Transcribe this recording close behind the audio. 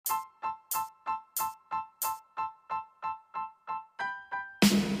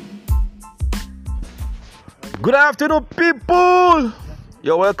Good afternoon, people.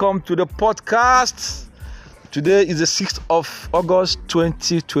 You're welcome to the podcast. Today is the 6th of August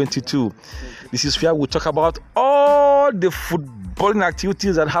 2022. This is where we talk about all the footballing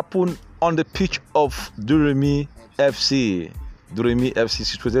activities that happen on the pitch of Durumi FC. Durumi FC is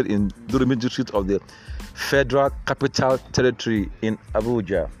situated in Durumi district of the Federal Capital Territory in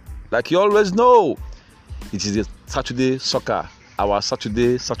Abuja. Like you always know, it is the Saturday soccer, our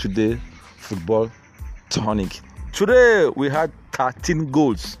Saturday football tonic. Today we had 11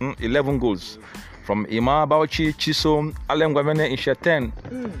 goals from Ima Bauchi, Chisom, Alem Gwamene in Sheten.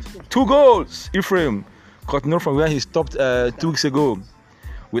 2 goals, Ephraim, continued from where he stopped 2 weeks ago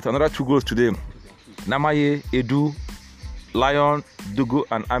with another 2 goals today. Namaye, Edu, Lion, Dugu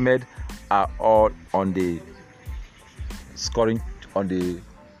and Ahmed are all on the scoring on the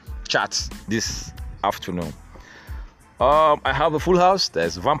charts this afternoon. I have a full house.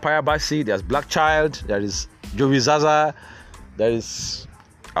 There's Vampire Basi, there's Black Child, there is Joey Zaza, I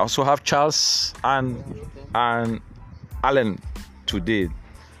also have Charles and Allen today.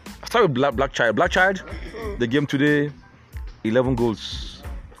 I start with Black Child. Black Child, the game today, 11 goals.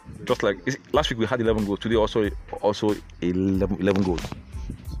 Just like last week we had 11 goals. Today also 11 goals.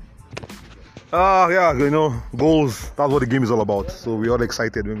 Goals. That's what the game is all about. So we're all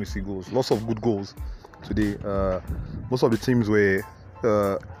excited when we see goals. Lots of good goals today. Most of the teams were,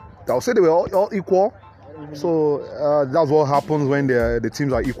 I'll say they were all equal. So that's what happens when the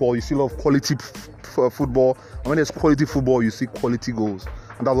teams are equal. You see a lot of quality football. And when there's quality football, you see quality goals.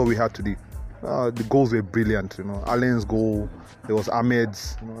 And that's what we had today. The goals were brilliant. Allen's goal. There was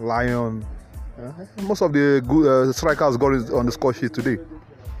Ahmed's, Lion. Most of the good strikers got on the score sheet today.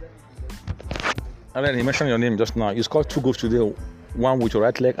 Allen, he mentioned your name just now. You scored 2 goals today. One with your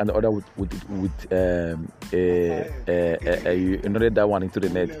right leg and the other with you noted that one into the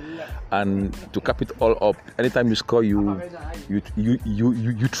net. And to cap it all up, anytime you score, you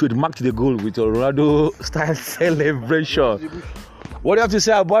trademarked the goal with your Ronaldo style celebration. What do you have to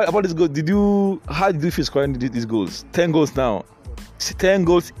say about this goal? How did you feel scoring these goals? 10 goals now. 10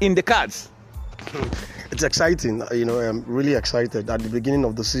 goals in the cards. It's exciting. I'm really excited. At the beginning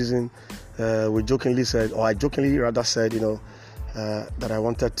of the season, I jokingly said, that I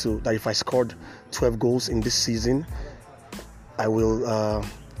wanted that if I scored 12 goals in this season, I will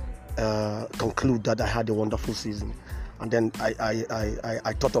conclude that I had a wonderful season. And then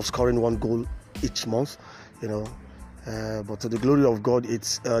I thought of scoring 1 goal each month, but to the glory of God,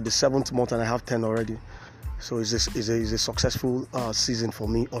 it's the 7th month and I have 10 already. So it's a successful season for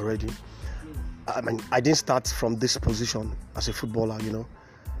me already. I mean, I didn't start from this position as a footballer,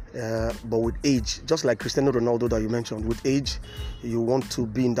 but with age, just like Cristiano Ronaldo that you mentioned, with age, you want to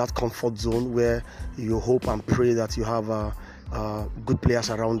be in that comfort zone where you hope and pray that you have good players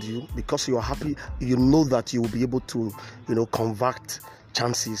around you, because you are happy, you know that you will be able to, convert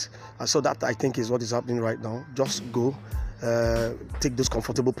chances. And so that, I think, is what is happening right now. Just go, take those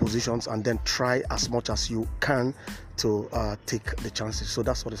comfortable positions and then try as much as you can to take the chances. So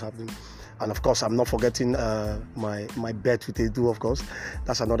that's what is happening. And of course, I'm not forgetting my bet with Edu, of course.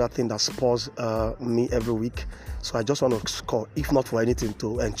 That's another thing that spurs me every week. So I just want to score, if not for anything,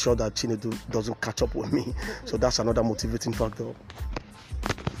 to ensure that Chinedu doesn't catch up with me. So that's another motivating factor.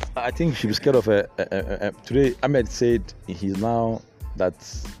 I think you should be scared of today. Ahmed said he's now that,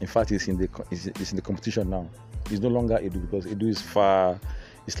 in fact, he's in the competition now. He's no longer Edu, because Edu is far.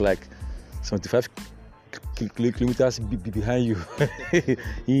 It's like 75 kilometers behind you.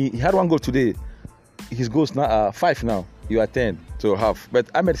 he had 1 goal today. His goals now are 5 now. You are 10 to half. But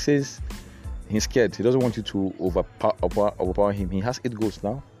Ahmed says he's scared. He doesn't want you to overpower him. He has 8 goals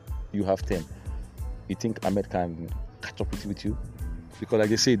now. You have 10. You think Ahmed can catch up with you? Because like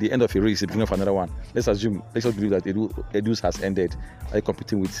they say, the end of a race is the beginning of another one. Let's just believe that Edu's has ended. Are you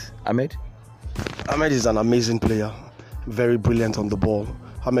competing with Ahmed? Ahmed is an amazing player. Very brilliant on the ball.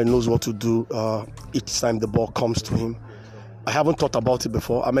 Ahmed knows what to do each time the ball comes to him. I haven't thought about it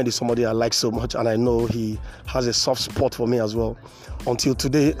before. Ahmed is somebody I like so much, and I know he has a soft spot for me as well. Until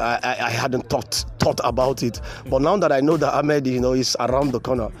today, I hadn't thought about it. But now that I know that Ahmed, is around the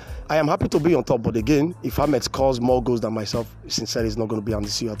corner, I am happy to be on top. But again, if Ahmed scores more goals than myself, sincerely, it's not going to be on the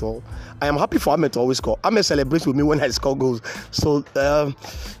sea at all. I am happy for Ahmed to always score. Ahmed celebrates with me when I score goals. So, a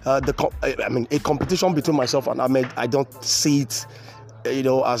competition between myself and Ahmed, I don't see it,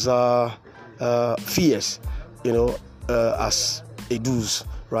 as fierce, as Edu's,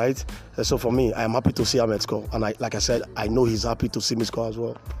 right? So for me, I am happy to see Ahmed score, and like I said, I know he's happy to see me score as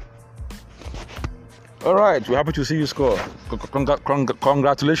well. All right, we're happy to see you score.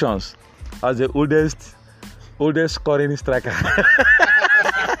 Congratulations as the oldest scoring striker.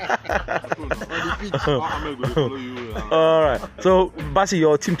 All right. So, Basi,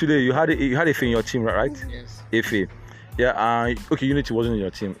 your team today, you had Efe in your team, right? Yes. Efe. Yeah. Okay. Unity wasn't in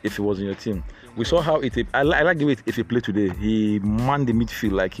your team. Efe was in your team. We saw how it. I like the way Efe played today. He manned the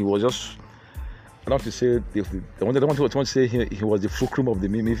midfield like he was just. I don't want to say. I want to say he was the fulcrum of the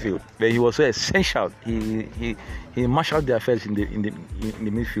midfield, but he was so essential. He marshaled the affairs in the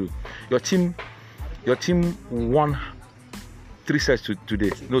midfield. Your team won 3 sets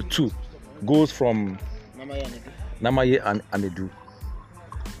today. No, 2 goals from Namaye and Edu.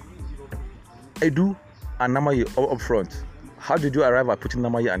 Edu and Namaye up front. How did you arrive at putting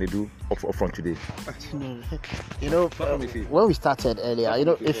Namaye and Edu up front today? When we started earlier,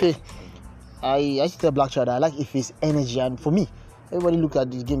 Efe, I used to tell Black Child I like Efe's energy, and for me, everybody look at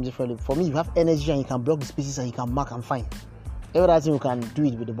this game differently. For me, you have energy and you can block the spaces and you can mark and find. Every other thing you can do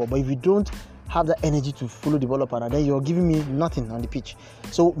it with the ball, but if you don't have that energy to follow the ball up, and then you're giving me nothing on the pitch.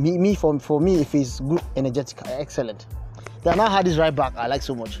 So for me, if it's good, energetic, excellent. Then I had this right back I like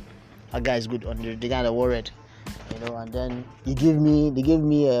so much. That guy is good on the guy that wore red, And then they gave me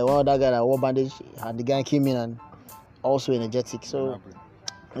one other guy that wore bandage, and the guy came in and also energetic. So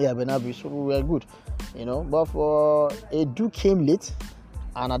yeah, Benabri. So we were good, But for Edu came late,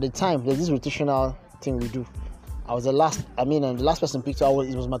 and at the time there's this rotational thing we do. I was the last person picked, so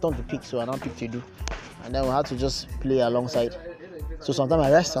it was my turn to pick, so I now picked Edu. And then we had to just play alongside. So sometimes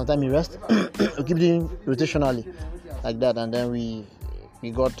I rest, sometimes he rest. We keep doing rotationally like that, and then we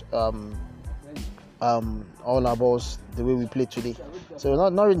got all our balls the way we played today. So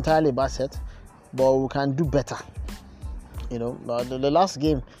not entirely a bad set, but we can do better. But the last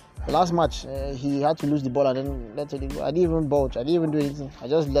match, he had to lose the ball and then let it go. I didn't even budge, I didn't even do anything. I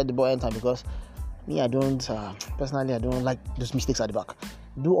just let the ball enter because me, I don't personally, I don't like those mistakes at the back.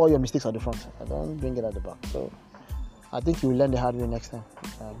 Do all your mistakes at the front. I don't bring it at the back. So I think you will learn the hard way next time.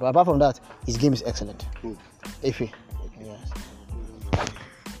 But apart from that, his game is excellent. Efe. Yes.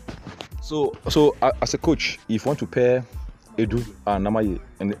 So as a coach, if you want to pair Edu and Namaye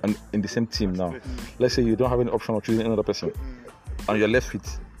in the same team now, let's say you don't have any option of choosing another person, and you're left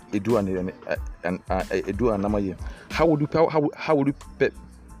with Edu and Edu and Namaye, how would you pair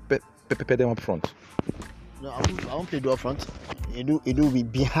them up front? No, I won't play Edu up front. Edu will be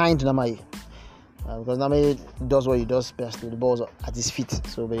behind Namaye. Because Namaye does what he does best with the balls at his feet.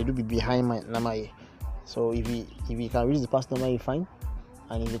 So but Edu will be behind Namaye. So if he can reach the pass to Namaye, fine.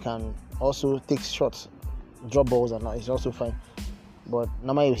 And if he can also take shots, drop balls and it's also fine. But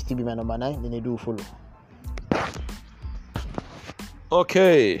Namaye will still be my number 9, then Edu will follow.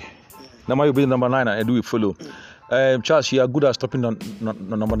 Okay. Namaye will be number 9 and Edu will follow. Charles, you are good at stopping number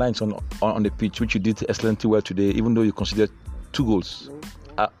 9s on the pitch, which you did excellently well today, even though you considered 2 goals.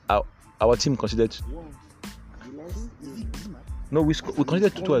 Our team considered. No, we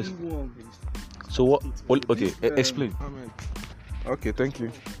considered 2 twice. So what? Okay, explain. Okay, thank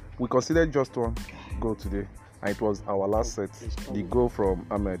you. We considered just 1 goal today, and it was our last set. The goal from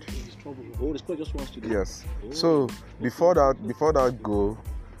Ahmed. Oh, the score just once today. Yes. So before that goal,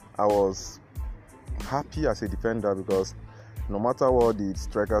 I was happy as a defender because no matter what the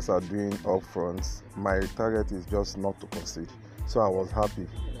strikers are doing up front, my target is just not to concede. So I was happy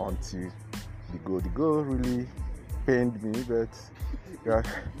until the goal. The goal really pained me, but yeah,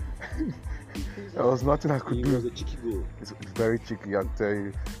 there was nothing I could do. It was a cheeky goal. It's very cheeky, I'll tell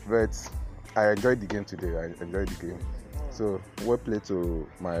you. But I enjoyed the game today. So well played to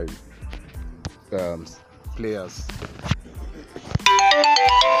my players.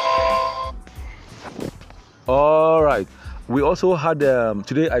 All right. We also had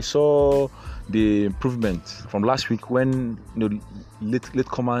today. I saw the improvement from last week when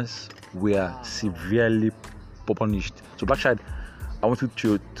latecomers were severely punished. So Blackshire, I want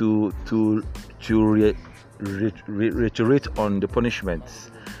you to reiterate on the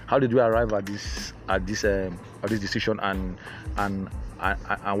punishments. How did you arrive at this decision, and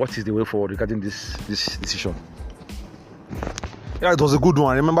what is the way forward regarding this decision? Yeah, it was a good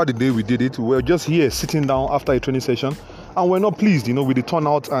one. I remember the day we did it. We were just here sitting down after a training session, and we're not pleased, with the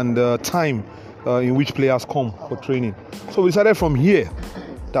turnout and the time in which players come for training. So we decided from here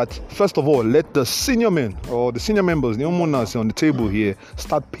that first of all, let the senior men or the senior members, the owners on the table here,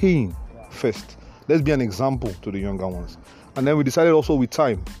 start paying first. Let's be an example to the younger ones. And then we decided also with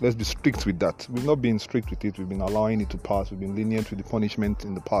time, let's be strict with that. We've not been strict with it. We've been allowing it to pass. We've been lenient with the punishment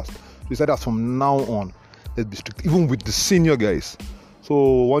in the past. We decided that from now on, let's be strict, even with the senior guys. So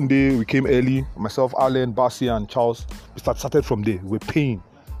one day we came early, myself, Alan, Basi, and Charles. We started from there. We're paying.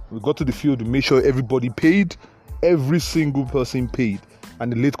 We got to the field to make sure everybody paid. Every single person paid.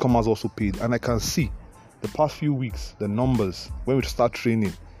 And the latecomers also paid. And I can see the past few weeks, the numbers, when we start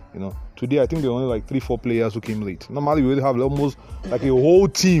training, You know, today I think there were only like 3-4 players who came late. Normally we would have almost like a whole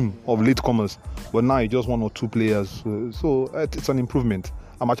team of latecomers, but now it's just 1 or 2 players. So it's an improvement.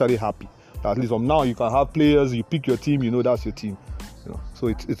 I'm actually happy. At least from now you can have players. You pick your team. You know that's your team. You know, so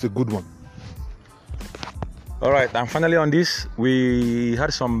it's a good one. All right, and finally on this, we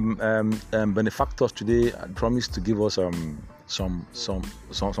had some benefactors today. Promised to give us some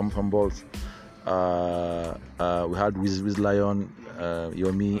balls. We had Wiz Lion,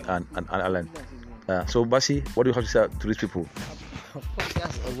 Yomi, and Alan. So Basi, what do you have to say to these people?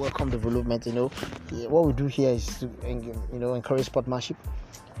 That's a welcome development. You know, what we do here is to encourage sportsmanship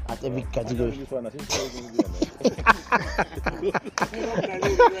at every category.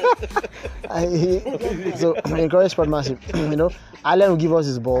 So encourage sportsmanship. You know, Alan will give us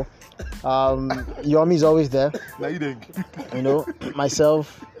his ball. Yomi is always there. You know,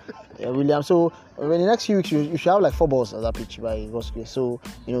 myself, William. So in the next few weeks, you should have like 4 balls at that pitch by Gosuke. So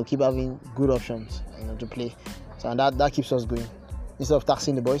keep having good options to play. So and that keeps us going. Instead of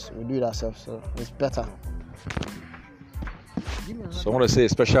taxing the boys, we do it ourselves. So it's better. So I want to say a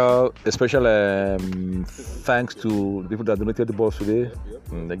special thanks to the people that donated the balls today.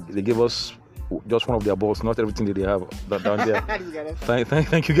 They gave us just one of their balls, not everything that they have down there.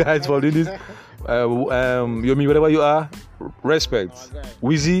 Thank you guys for doing this. Yomi, wherever you are, respect.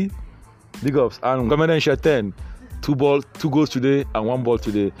 Wheezy, big ups. And Government 10, 2 goals today and 1 ball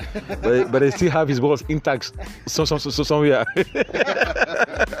today. But they still have his balls intact somewhere.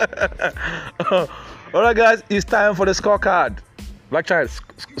 All right, guys, it's time for the scorecard. Black Child,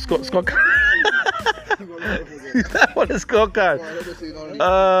 scorecard. It's time for the scorecard.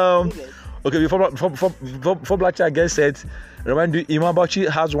 Okay, before Black Child gets set, remind you, Imam Bauchi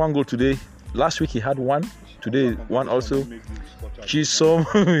has 1 goal today. Last week he had 1. Today 1 also.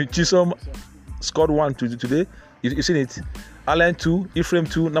 Chisom scored 1 today. You seen it? Alan 2, Ephraim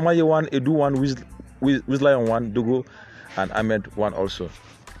 2, Namaye 1, Edu 1, Wiz Lion 1, Dogo, and Ahmed 1 also.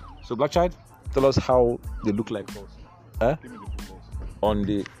 So Black Child, tell us how they look like on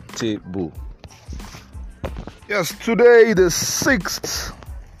the table. Yes, today the 6th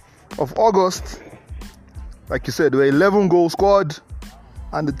of August. Like you said, there were 11 goals scored,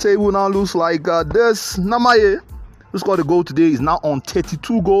 and the table now looks like this. Namaye, who scored a goal today, is now on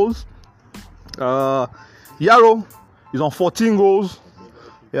 32 goals. Yaro is on 14 goals.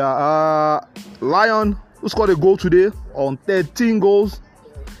 Lion, who scored a goal today, on 13 goals.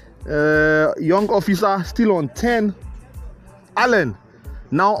 Young Officer still on 10. Allen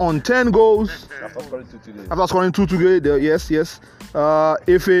now on 10 goals. After scoring 2 today. Yes.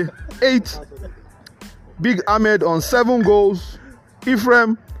 Efe 8. Big Ahmed on 7 goals.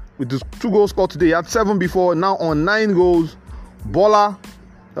 Ephraim with his 2 goals scored today. He had 7 before, now on 9 goals. Bola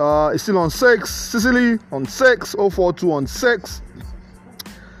is still on 6. Sicily on 6. 042 on 6.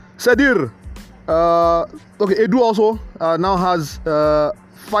 Sedir. Edu also now has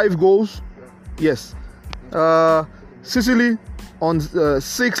 5 goals. Yes. Sicily on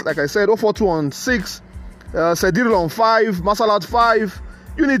 6, like I said. 042 on 6. Sedir on 5. Masalat 5.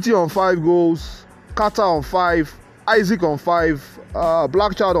 Unity on 5 goals. Kata on 5. Isaac on 5.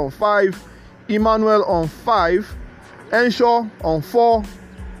 Black Child on 5. Emmanuel on 5. Enshaw on 4.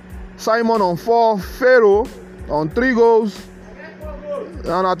 Simon on 4. Pharaoh on 3 goals.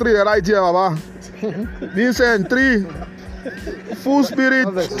 And 3 right here, Baba. Vincent 3. Full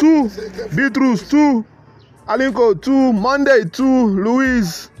Spirit 2. Beatrice 2. Alinko 2. Monday 2.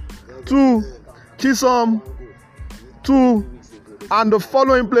 Louise 2. Chisom 2. And the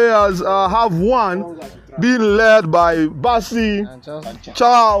following players have 1, being led by Basi,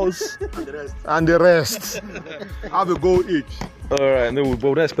 Charles, and the rest. Have a goal each. All right, no, we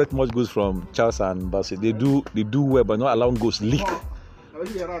don't expect much goals from Charles and Basi. They do well, but not allowing goals leak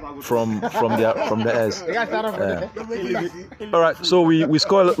from their airs. All right, so we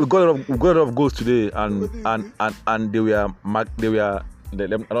got a lot of goals today, and they were. I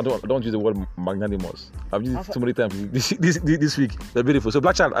don't use the word magnanimous. I've used it too many times this week. They're beautiful. So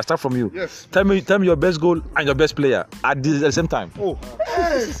Black Child, I start from you. Yes. Tell me your best goal and your best player at the same time. Oh,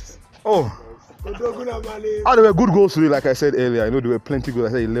 there were good goals today, like I said earlier. I know there were plenty goals.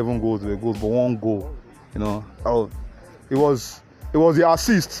 I said 11 goals, there were goals, but 1 goal. It was the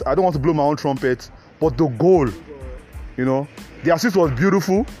assist. I don't want to blow my own trumpet, but the goal, the assist was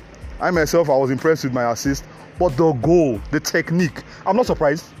beautiful. I myself, I was impressed with my assist. But the goal, the technique, I'm not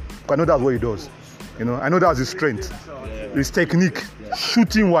surprised. I know that's what he does. I know that's his strength. His technique,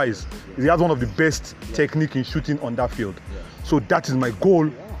 shooting wise, he has one of the best technique in shooting on that field. So that is my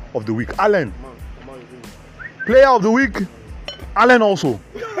goal of the week. Allen, player of the week, Allen also.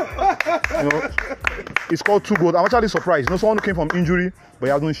 You know, he scored 2 goals. I'm actually surprised. You know, someone who came from injury, but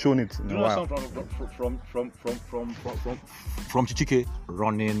he hasn't shown it in a while. From Chichike,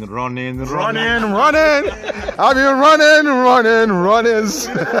 running. I've been running.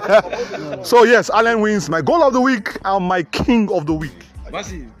 So yes, Allen wins my goal of the week and my king of the week.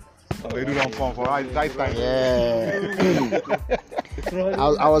 They do one fun for right time. Yeah.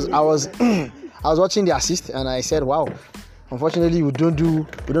 I was watching the assist and I said, wow. Unfortunately, we don't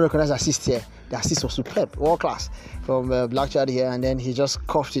recognize assist here. The assist was superb, world class from Blackchard here, and then he just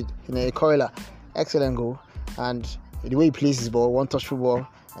cuffed it in a coiler. Excellent goal, and the way he plays his ball, one touch football,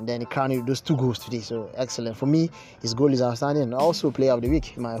 and then he crowned those 2 goals today. So excellent for me. His goal is outstanding, and also player of the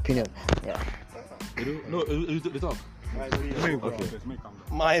week in my opinion. Yeah. No, the talk. Okay.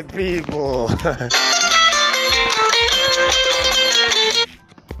 My people.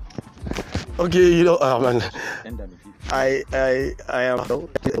 Okay, you know, man. I am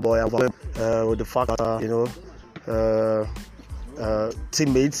boy with the fact that, you know,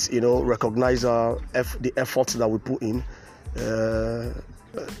 teammates, you know, recognize the efforts that we put in.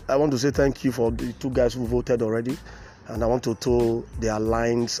 I want to say thank you for the 2 guys who voted already, and I want to toe their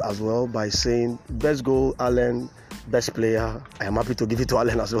lines as well by saying best goal Allen, best player. I am happy to give it to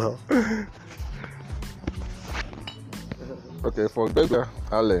Allen as well. Okay, for best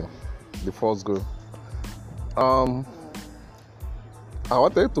Allen, the first goal. I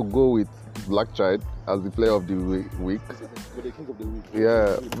wanted to go with Blackchild as the player of the week.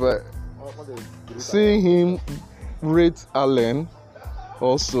 Yeah, but seeing him rate Allen,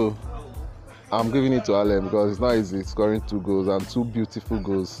 also, I'm giving it to Allen because it's not easy scoring 2 goals and 2 beautiful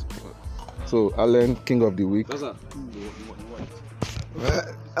goals. So Allen, king of the week. Well,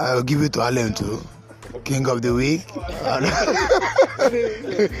 I'll give it to Allen too. King of the week.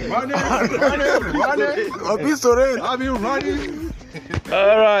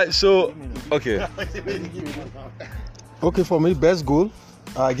 All right, so okay. Okay, for me, best goal,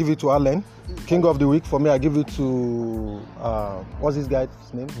 I give it to Allen. King of the week, for me, I give it to what's this guy's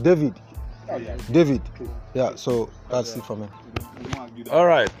name? David. David. Yeah, so that's it for me. All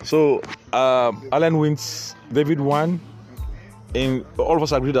right, so Allen wins, David won, and all of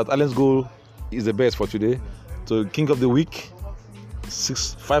us agree that Allen's goal is the best for today. So king of the week,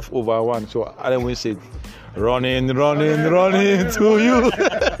 5/1. So Allen wins it. Running to you.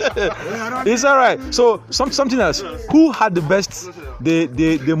 It's all right. So something else. Who had the best, the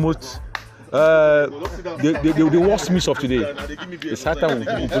most, the worst miss of today? It's hard time we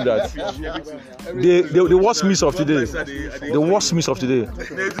put that. The worst miss of today. The worst miss of today.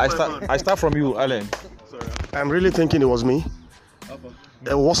 I start from you, Allen. I'm really thinking it was me.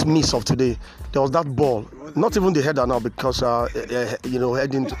 The worst miss of today. There was that ball. Not even the header now, because you know,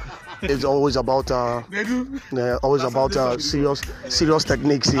 heading is always about serious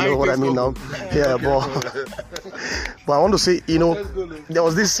techniques. You know what I mean now? Yeah, but I want to say, you know, there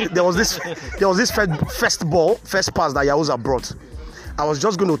was this first pass that Yahuza brought. I was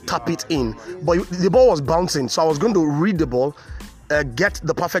just going to tap it in, but the ball was bouncing, so I was going to read the ball. Get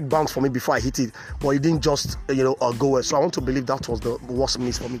the perfect bounce for me before I hit it, but it didn't just go well. So I want to believe that was the worst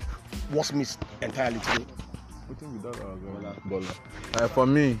miss for me, worst miss entirely today. For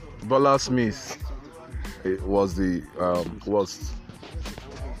me, Bola's miss, it was the worst.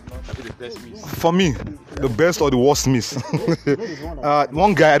 For me, the best or the worst miss.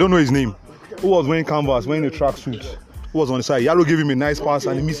 One guy, I don't know his name, who was wearing canvas, wearing a tracksuit, who was on the side. Yalo gave him a nice pass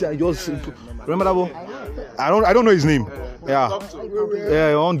and he missed it. Just remember that ball? I don't know his name. Yeah,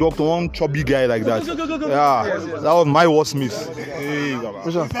 one doctor, one chubby guy like that. Yeah, that was my worst miss. Hey,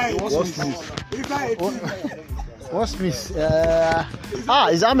 worst miss. Worst miss?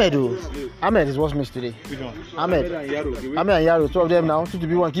 It's Ahmed. Ahmed is worst miss today. Ahmed and Yaro, 2 of them now. 2 to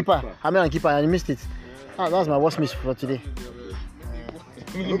be 1 keeper. Ahmed and keeper, and he missed it. That was my worst miss for today.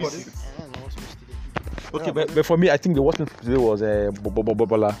 Okay, but for me, I think the worst thing today was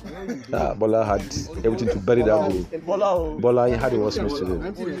Bola. Bola had everything to bury that goal. Bola had the worst miss today.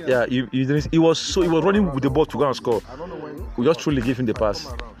 Yeah, he was running with the ball to go and score. We just truly gave him the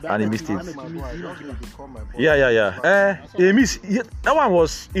pass and he missed it. Yeah. He missed. That one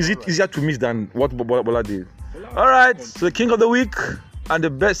was easier to miss than what Bola did. All right, so the king of the week and the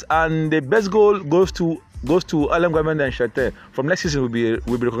best goal goes to Allen Gwamende and Shete. From next season, we'll be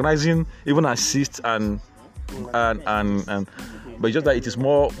recognizing even assists and but just that it is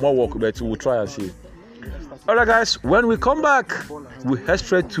more work, but we'll try and see. All right, guys. When we come back, we head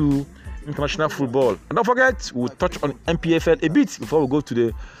straight to international football, and don't forget we'll touch on MPFL a bit before we go to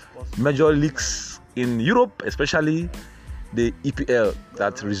the major leagues in Europe, especially the EPL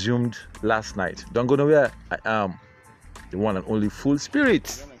that resumed last night. Don't go nowhere. I am the one and only Full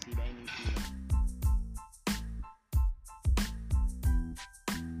Spirit.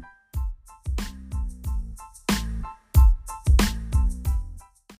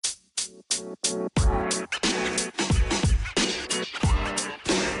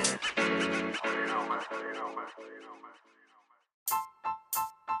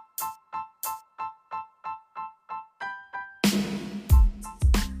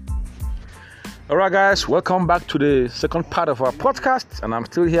 All right, guys, welcome back to the second part of our podcast, and I'm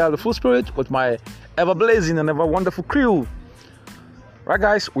still here at the Full Spirit with my ever blazing and ever wonderful crew. Right,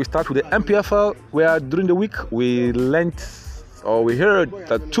 guys, we start with the MPFL, where during the week we heard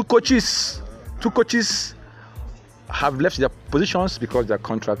that two coaches have left their positions because their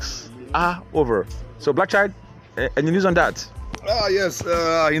contracts are over. So, Blackchild, any news on that? Yes,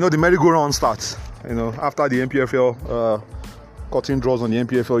 the merry-go-round starts. After the MPFL cutting draws on the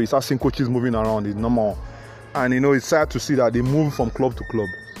MPFL, you start seeing coaches moving around. It's normal. And, it's sad to see that they move from club to club.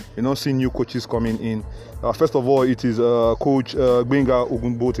 Seeing new coaches coming in. First of all, it is Coach Gbenga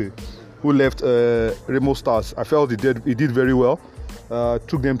Ogunbote, who left Remo Stars. I felt he did very well.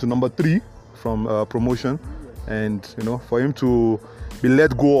 Took them to number 3 from promotion. And, for him to be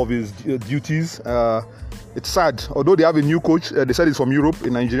let go of his duties, it's sad. Although they have a new coach, they said he's from Europe,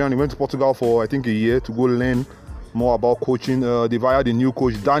 in Nigeria, and he went to Portugal for, I think, a year to go learn more about coaching. They've hired a new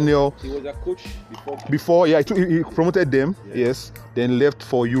coach, Daniel. He was a coach before. Yeah, he promoted them, yes. Then left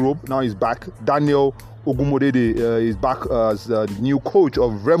for Europe. Now he's back. Daniel Ogumodede is back as the new coach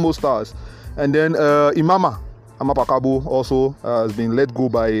of Remo Stars. And then Imama Amapakabo also has been let go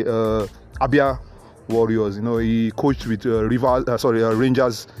by Abia Warriors. He coached with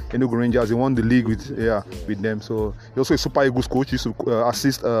Rangers, Enugu Rangers. He won the league with them. So he also a Super Eagles coach. He used to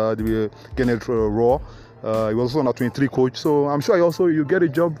assist the Kenneth Raw. He was also an under-23 coach. So I'm sure you get a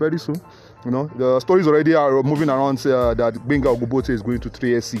job very soon. The stories already are moving around that Gbenga Ogunbote is going to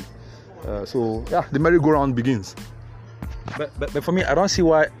 3SC. The merry-go-round begins. But for me, I don't see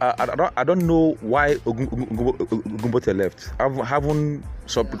why. I don't know why Ogunbote left.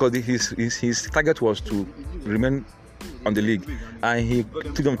 Because his target was to remain on the league, and he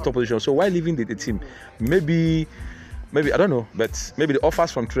took them top position. So why leaving the team? Maybe I don't know, but maybe the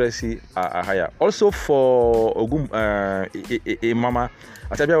offers from Tracy are higher. Also for Imama,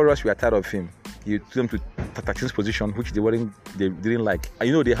 at Abia Warriors, we are tired of him. He took them to 13th position, which they didn't like.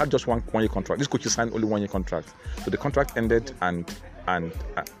 And they had just one year contract. This coach signed only 1 year contract, so the contract ended and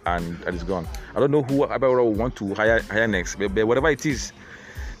it's gone. I don't know who Abia Warriors will want to hire next, but whatever it is,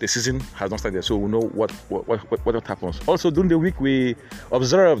 the season has not started, so we know what happens. Also during the week, we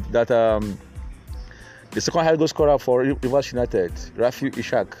observed that the second highest goal scorer for Rivers United, Rafiu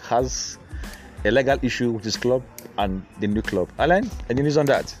Ishak, has a legal issue with his club and the new club. Alan, any news on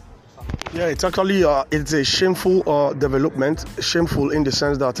that? Yeah, it's actually it's a shameful development. Shameful in the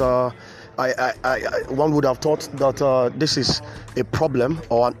sense that one would have thought that this is a problem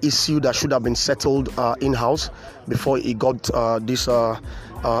or an issue that should have been settled in-house before it got this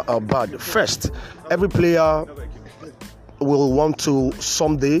bad. First, every player will want to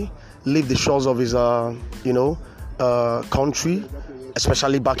someday leave the shores of his country,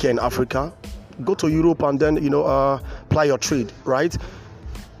 especially back here in Africa, go to Europe and then ply your trade, right?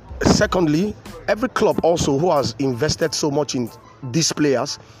 Secondly, every club also who has invested so much in these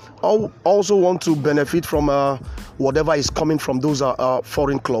players also want to benefit from whatever is coming from those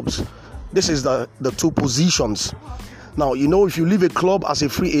foreign clubs. This is the two positions. Now, if you leave a club as a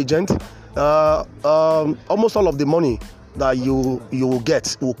free agent, almost all of the money that you will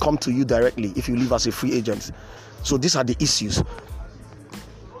get will come to you directly if you leave as a free agent. So these are the issues.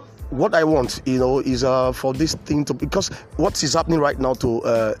 What I want, is for this thing to, because what is happening right now to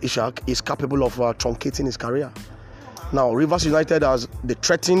Ishak is capable of truncating his career. Now, Rivers United,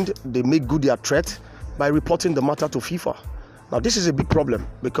 they make good their threat by reporting the matter to FIFA. Now, this is a big problem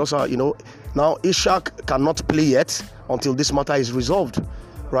because, now Ishak cannot play yet until this matter is resolved,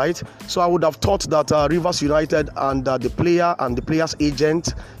 right? So I would have thought that Rivers United and the player and the player's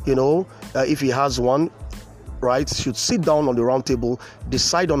agent, if he has one, right, should sit down on the round table,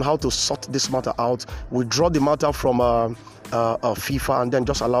 decide on how to sort this matter out, withdraw the matter from FIFA, and then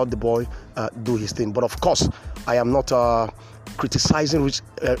just allow the boy do his thing. But of course, I am not criticizing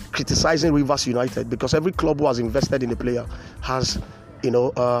Rivers United, because every club who has invested in a player has,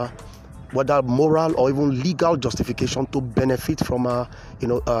 whether moral or even legal justification to benefit from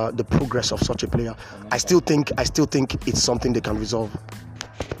the progress of such a player. I still think it's something they can resolve.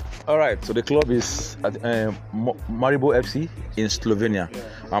 All right, so the club is at Maribor FC in Slovenia.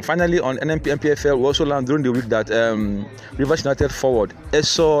 And finally, on MPFL, we also learned during the week that Rivers United forward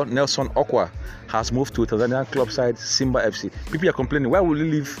Eso Nelson Okwa has moved to Tanzanian club side Simba FC. People are complaining, why would he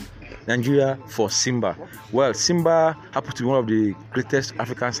leave Nigeria for Simba? Well, Simba happens to be one of the greatest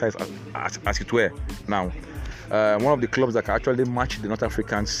African sides as it were now. One of the clubs that can actually match the North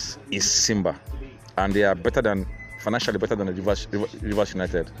Africans is Simba, and they are financially better than the Rivers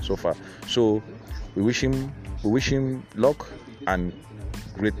United so far. So we wish him luck, and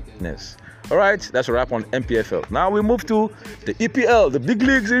greatness. All right, that's a wrap on MPFL. Now we move to the EPL, the big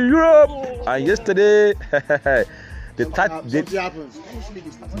leagues in Europe. And yesterday, the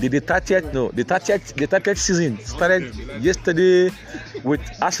 30th season started yesterday with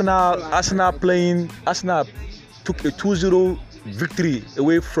Arsenal playing. Arsenal took a 2-0 victory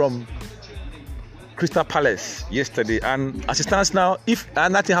away from Crystal Palace yesterday, and as it stands now, if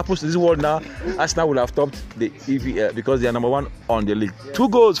nothing happens to this world now, Arsenal will have topped the EPL because they are number 1 on the league. 2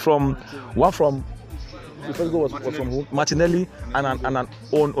 goals the first goal was from Martinelli and an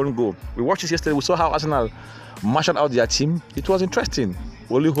own goal. We watched this yesterday. We saw how Arsenal marshaled out their team. It was interesting.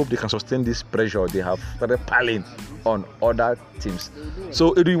 We only hope they can sustain this pressure they have started piling on other teams.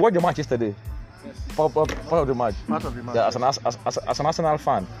 So, did you watch the match yesterday? Part of the match. Yeah, as an Arsenal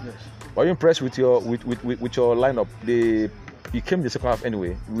fan. Yes. Were you impressed with your lineup? You came the second half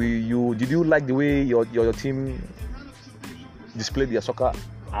anyway. Did you like the way your team displayed their soccer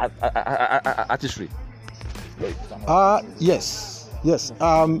artistry? Yes.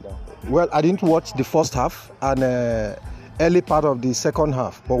 Well, I didn't watch the first half and early part of the second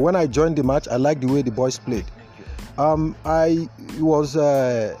half, but when I joined the match, I liked the way the boys played. I was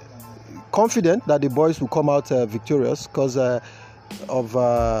confident that the boys would come out victorious because of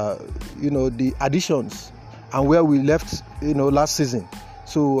the additions and where we left last season.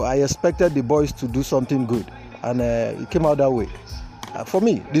 So I expected the boys to do something good, and it came out that way. For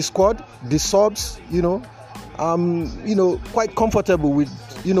me, the squad, the subs, quite comfortable with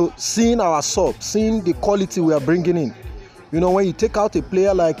seeing our subs, seeing the quality we are bringing in. When you take out a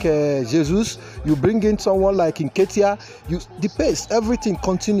player like Jesus, you bring in someone like Nketiah, the pace, everything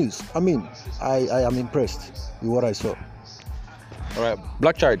continues. I mean, I am impressed with what I saw. All right,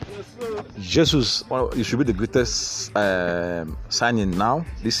 Black Child, Jesus, you should be the greatest signing now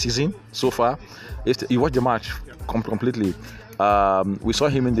this season so far. You watched the match completely. We saw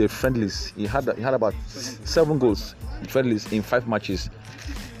him in the friendlies. He had about 7 goals in friendlies in 5 matches.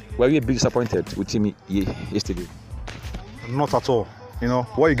 Were you a bit disappointed with him yesterday? Not at all.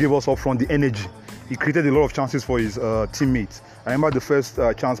 What he gave us up front, the energy. He created a lot of chances for his teammates. I remember the first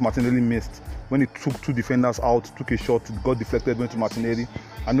chance Martinelli missed when he took 2 defenders out, took a shot, got deflected, went to Martinelli.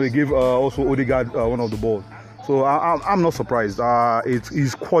 I know he gave also Odegaard one of the balls. So I'm not surprised.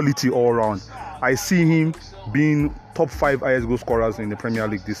 It's quality all around. I see him being top 5 highest goal scorers in the Premier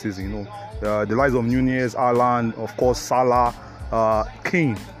League this season. The likes of Nunez, Haaland, of course Salah,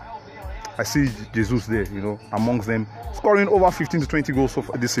 Kane. I see Jesus there, amongst them, scoring over 15 to 20 goals so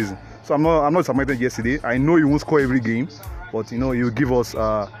far this season. So I'm not disappointed yesterday. I know he won't score every game, but he will give us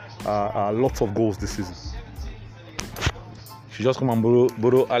lots of goals this season. She just come and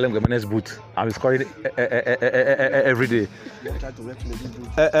borrow Alem Gimenez boot and be scoring every day.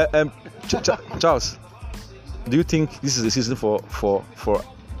 Charles, do you think this is the season for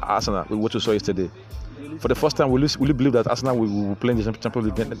Arsenal? What you saw yesterday? For the first time, will you believe that Arsenal will play in the Champions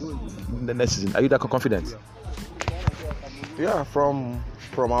League next season? Are you that confident? Yeah, from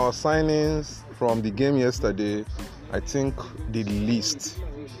our signings, from the game yesterday, I think the least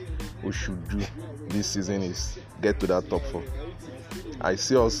we should do this season is get to that top 4. I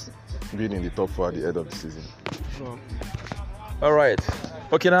see us being in the top 4 at the end of the season. All right.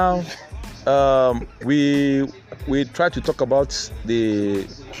 Okay, now we try to talk about the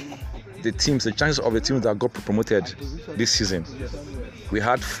teams, the chances of the teams that got promoted this season. We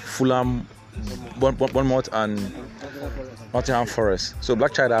had Fulham, Bournemouth, and Nottingham Forest. So,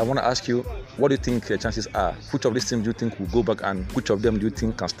 Black Child, I want to ask you, what do you think the chances are? Which of these teams do you think will go back, and which of them do you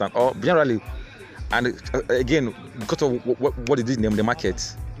think can stand? Or generally, and again, because of what it did in the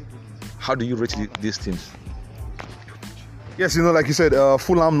market, how do you rate these teams? Yes, like you said,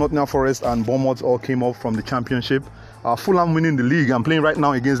 Fulham, Nottingham Forest, and Bournemouth all came up from the Championship. Fulham winning the league and playing right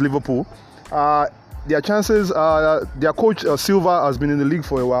now against Liverpool. Their chances, their coach Silva has been in the league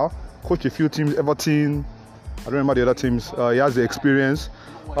for a while, coached a few teams, Everton, I don't remember the other teams. He has the experience.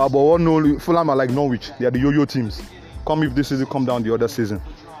 But one know Fulham are like Norwich. They are the yo-yo teams. Come if this season, come down the other season.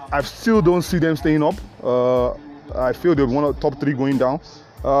 I still don't see them staying up. I feel they'll be one of the top 3 going down.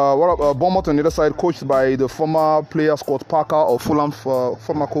 Bournemouth on the other side, coached by the former player Scott Parker, or Fulham's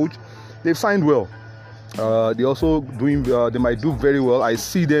former coach. They've signed well. They also they might do very well. I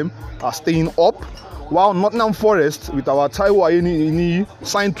see them staying up. While Nottingham Forest, with our Taiwo Ayeni,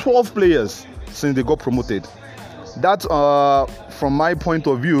 signed 12 players since they got promoted. That, from my point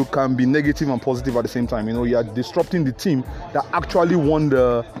of view, can be negative and positive at the same time. You are disrupting the team that actually won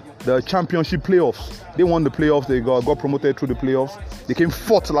the championship playoffs. They won the playoffs. They got promoted through the playoffs. They came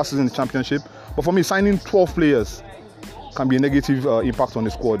 4th last season in the championship. But for me, signing 12 players can be a negative impact on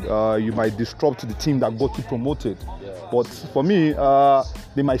the squad. You might disrupt the team that got you promoted. But for me,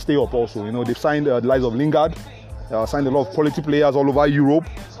 they might stay up also. You know, they've signed the likes of Lingard, signed a lot of quality players all over Europe.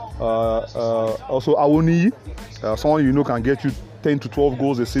 Also Awoniyi, someone you know can get you 10 to 12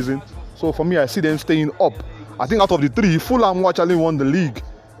 goals a season. So for me, I see them staying up. I think out of the three, Fulham who actually won the league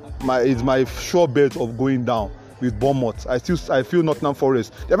is my sure bet of going down with Bournemouth. I feel Nottingham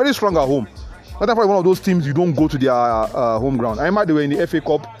Forest. They're very strong at home. Nottingham Forest is one of those teams you don't go to their home ground. I remember they were in the FA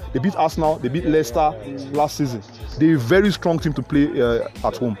Cup. They beat Arsenal. They beat Leicester last season. They're a very strong team to play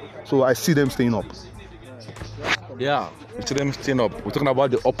at home. So I see them staying up. Yeah, we see them staying up. We're talking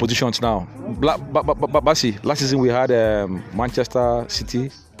about the oppositions now. Basi, last season we had Manchester City,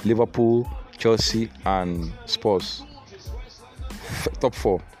 Liverpool, Chelsea, and Spurs. Top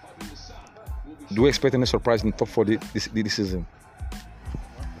four. Do we expect any surprise in top four this season?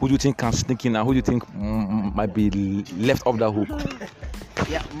 Who do you think can sneak in and who do you think might be left off that hook?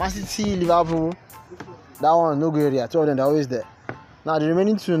 Yeah, Man City, Liverpool, that one no good area. Two of them they're always there. Now the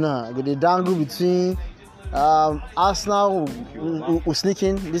remaining two now, they dangle between Arsenal who sneak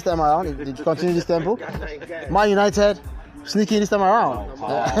in this time around. If they continue this tempo, Man United sneaking this time around.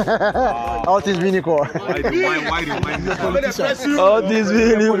 All things being equal. All things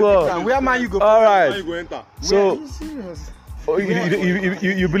being equal. Where man you go? All right. Where you go enter? So,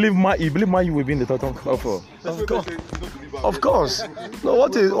 you believe Man you will be in the top four? Of course. No,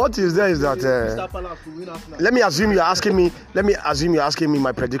 what is there is that. Let me assume you're asking me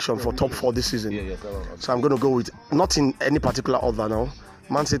my prediction for top four this season. So I'm going to go with not in any particular order now.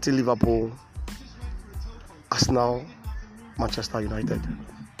 Man City, Liverpool, Arsenal, Manchester United.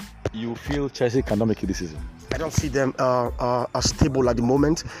 You feel Chelsea cannot make it this season? I don't see them as stable at the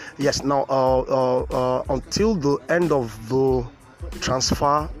moment. Yes, now until the end of the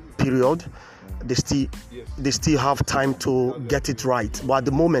transfer period, they still have time to get it right. But at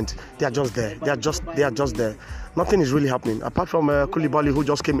the moment, they are just there. They are just there. Nothing is really happening apart from Koulibaly, who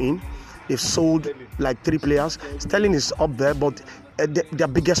just came in. They've sold like 3 players. Sterling is up there, but their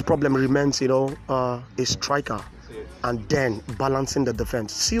biggest problem remains, a striker, and then balancing the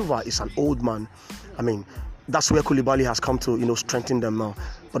defense. Silva is an old man. I mean, that's where Koulibaly has come to, strengthen them now.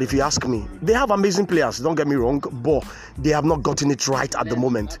 But if you ask me, they have amazing players, don't get me wrong, but they have not gotten it right at the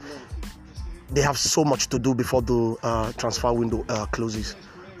moment. They have so much to do before the transfer window closes.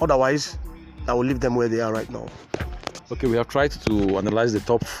 Otherwise, I will leave them where they are right now. Okay, we have tried to analyze the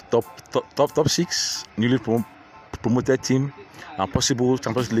top 6 newly promoted team and possible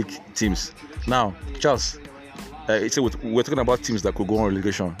Champions League teams. Now, Charles, we're talking about teams that could go on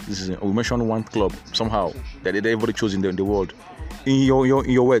relegation. We mentioned one club somehow that everybody chose in the world. In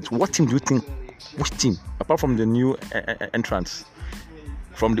your words, what team do you think? Which team, apart from the new entrants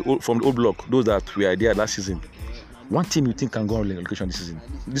from the old block, those that were there last season, one team you think can go on relegation this season?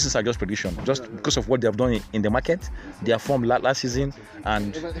 This is a just prediction, just because of what they have done in the market, their form last season,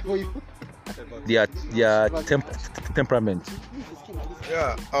 and their temperament.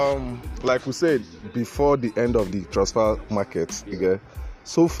 Yeah, like we said before the end of the transfer market,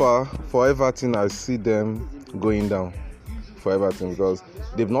 so far for Everton, I see them going down for Everton because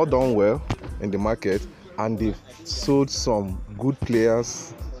they've not done well in the market and they've sold some good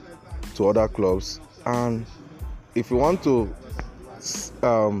players to other clubs. And if you want to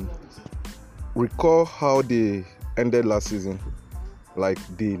recall how they ended last season, like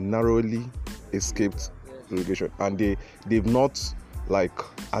they narrowly escaped relegation, and they've not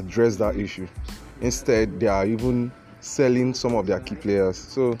addressed that issue. Instead, they are even selling some of their key players.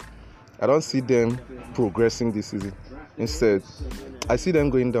 So I don't see them progressing this season. Instead, I see them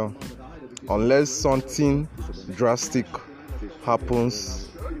going down unless something drastic happens.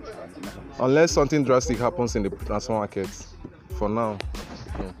 Unless something drastic happens in the transfer market. For now.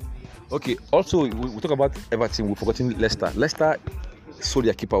 Okay. Also, we talk about Everton. We've forgotten Leicester. Leicester sold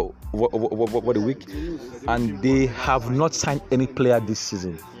their keeper over the week, and they have not signed any player this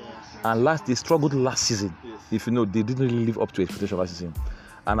season. And they struggled last season. If you know, they didn't really live up to expectation last season.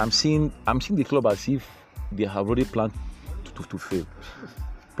 And I'm seeing the club as if they have already planned to fail.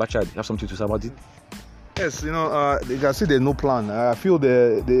 Blackshard, you have something to say about it? Yes, they can see there's no plan. I feel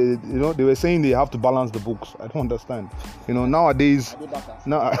they were saying they have to balance the books. I don't understand. Nowadays,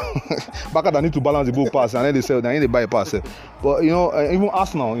 Baka they need to balance the book pass, and then they need to buy a pass. But even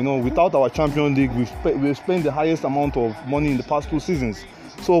Arsenal, without our Champions League, we've spent the highest amount of money in the past 2 seasons.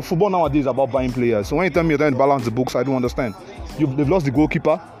 So football nowadays is about buying players. So when you tell me you're trying to balance the books, I don't understand. They've lost the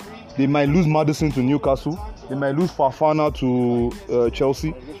goalkeeper. They might lose Maddison to Newcastle. They might lose Fafana to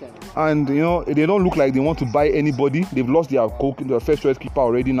Chelsea. And, you know, they don't look like they want to buy anybody. They've lost their first choice keeper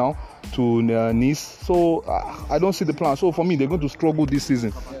already now to Nice. So, I don't see the plan. So, for me, they're going to struggle this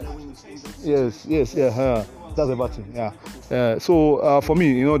season. Yes, that's everything, yeah. So, for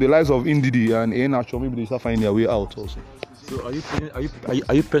me, you know, the likes of Ndidi and Iheanacho, maybe they start finding their way out also. So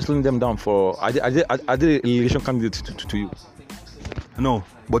are you penciling them down for? Are they a relegation candidate to you? No,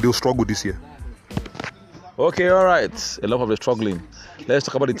 but they'll struggle this year. Okay, all right. A lot of the struggling. Let's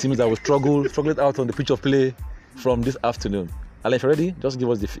talk about the teams that will struggle out on the pitch of play from this afternoon. Alan, if you're ready, just give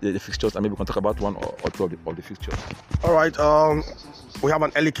us the fixtures and maybe we can talk about one or two of the fixtures. All right. We have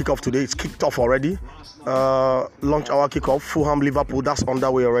an early kickoff today. It's kicked off already. Lunch hour kickoff. Fulham, Liverpool. That's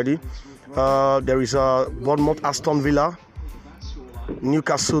underway already. There is Bournemouth, Aston Villa,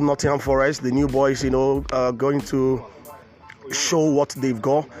 Newcastle, Nottingham Forest. The new boys, going to show what they've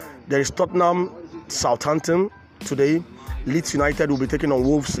got. There is Tottenham, Southampton today. Leeds United will be taking on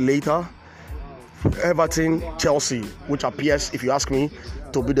Wolves later. Everton, Chelsea, which appears, if you ask me,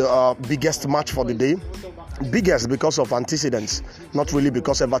 to be the biggest match for the day. Biggest because of antecedents, not really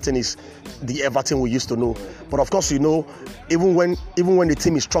because Everton is the Everton we used to know. But of course, even when the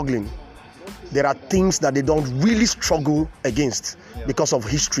team is struggling, there are things that they don't really struggle against because of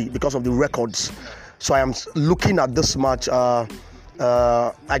history, because of the records. So I am looking at this match. I'm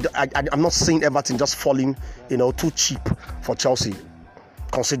not seeing Everton just falling, too cheap for Chelsea,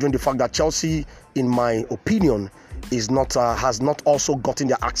 considering the fact that Chelsea, in my opinion, has not also gotten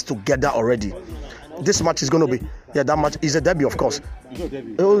their acts together already. This match is going to be, that match is a derby, of course.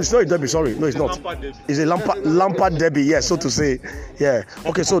 Oh, it's not a derby, sorry. No, it's not. It's a Lampard derby, yes, so to say. Yeah.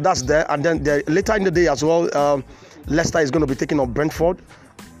 Okay, so that's there. And then later in the day as well, Leicester is going to be taking on Brentford.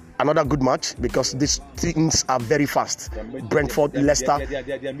 Another good match because these teams are very fast. Brentford, Leicester.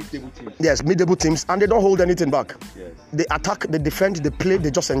 They're mid-table teams. Yes, mid-table teams, and they don't hold anything back. Yes. They attack, they defend, they play,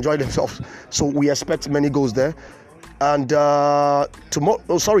 they just enjoy themselves. So we expect many goals there. And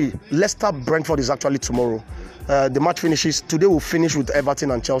Leicester Brentford is actually tomorrow. The match finishes today. Will finish with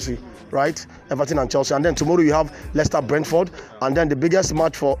Everton and Chelsea, right? Everton and Chelsea, and then tomorrow you have Leicester Brentford, and then the biggest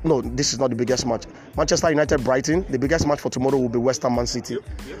match this is not the biggest match. Manchester United Brighton. The biggest match for tomorrow will be West Ham Man City.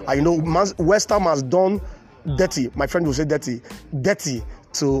 I know West Ham has done dirty. My friend will say dirty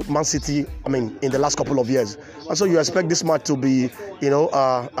to Man City. I mean, in the last couple of years, and so you expect this match to be,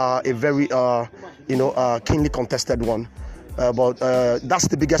 a very keenly contested one. But that's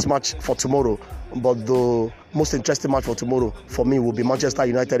the biggest match for tomorrow. But the most interesting match for tomorrow, for me, will be Manchester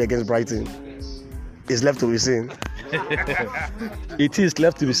United against Brighton. It's left to be seen. It is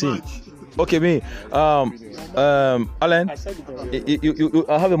left to be seen. Okay, me, Alan,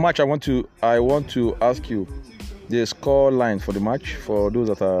 I have a match. I want to ask you the score line for the match for those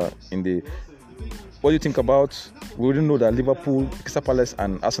that are in the. What do you think about? We didn't know that Liverpool, Crystal Palace,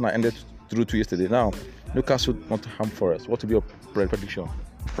 and Arsenal ended 3-2 yesterday. Now, Newcastle, Nottingham Forest. What will be your prediction?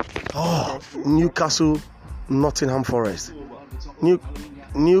 Newcastle, Nottingham Forest.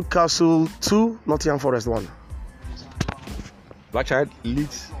 Newcastle 2, Nottingham Forest 1. Blackchild,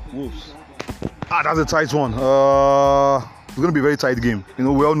 Leeds, Wolves. That's a tight one. It's going to be a very tight game.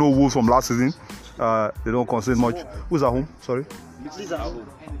 We all know Wolves from last season. They don't concede much. Who's at home? Sorry.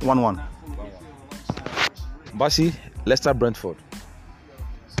 1-1. Basi, Leicester, Brentford.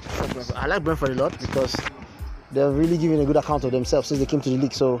 I like Brentford a lot because they're really giving a good account of themselves since they came to the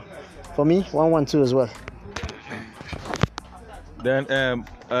league. So, for me, 1-1-2 as well. Then,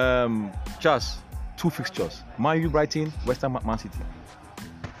 Charles, 2 fixtures: Man U, Brighton, West Ham, Man City.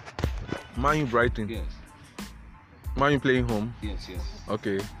 Man U, Brighton. Yes. Man U playing home. Yes.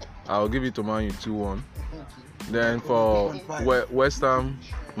 Okay, I'll give it to Man U 2-1. Then for West Ham,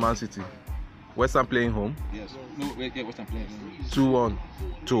 Man City. West Ham playing home. Yes. No, West Ham playing home. 2-1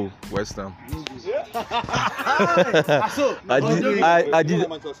 to West Ham. I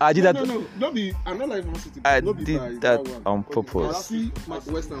did that. No. I'm not like Man City. I did that on purpose.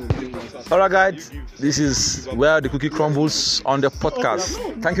 West Ham playing West Ham. Alright, guys, this is where the cookie crumbles on the podcast.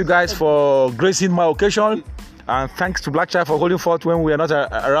 Thank you guys for gracing my occasion, and thanks to Blackchild for holding forth when we are not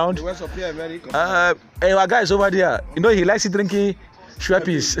around. Our guys over there, he likes drinking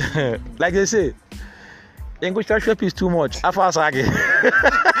Schweppes, like they say. English Schweppes is too much.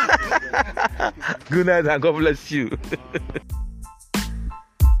 Good night and God bless you.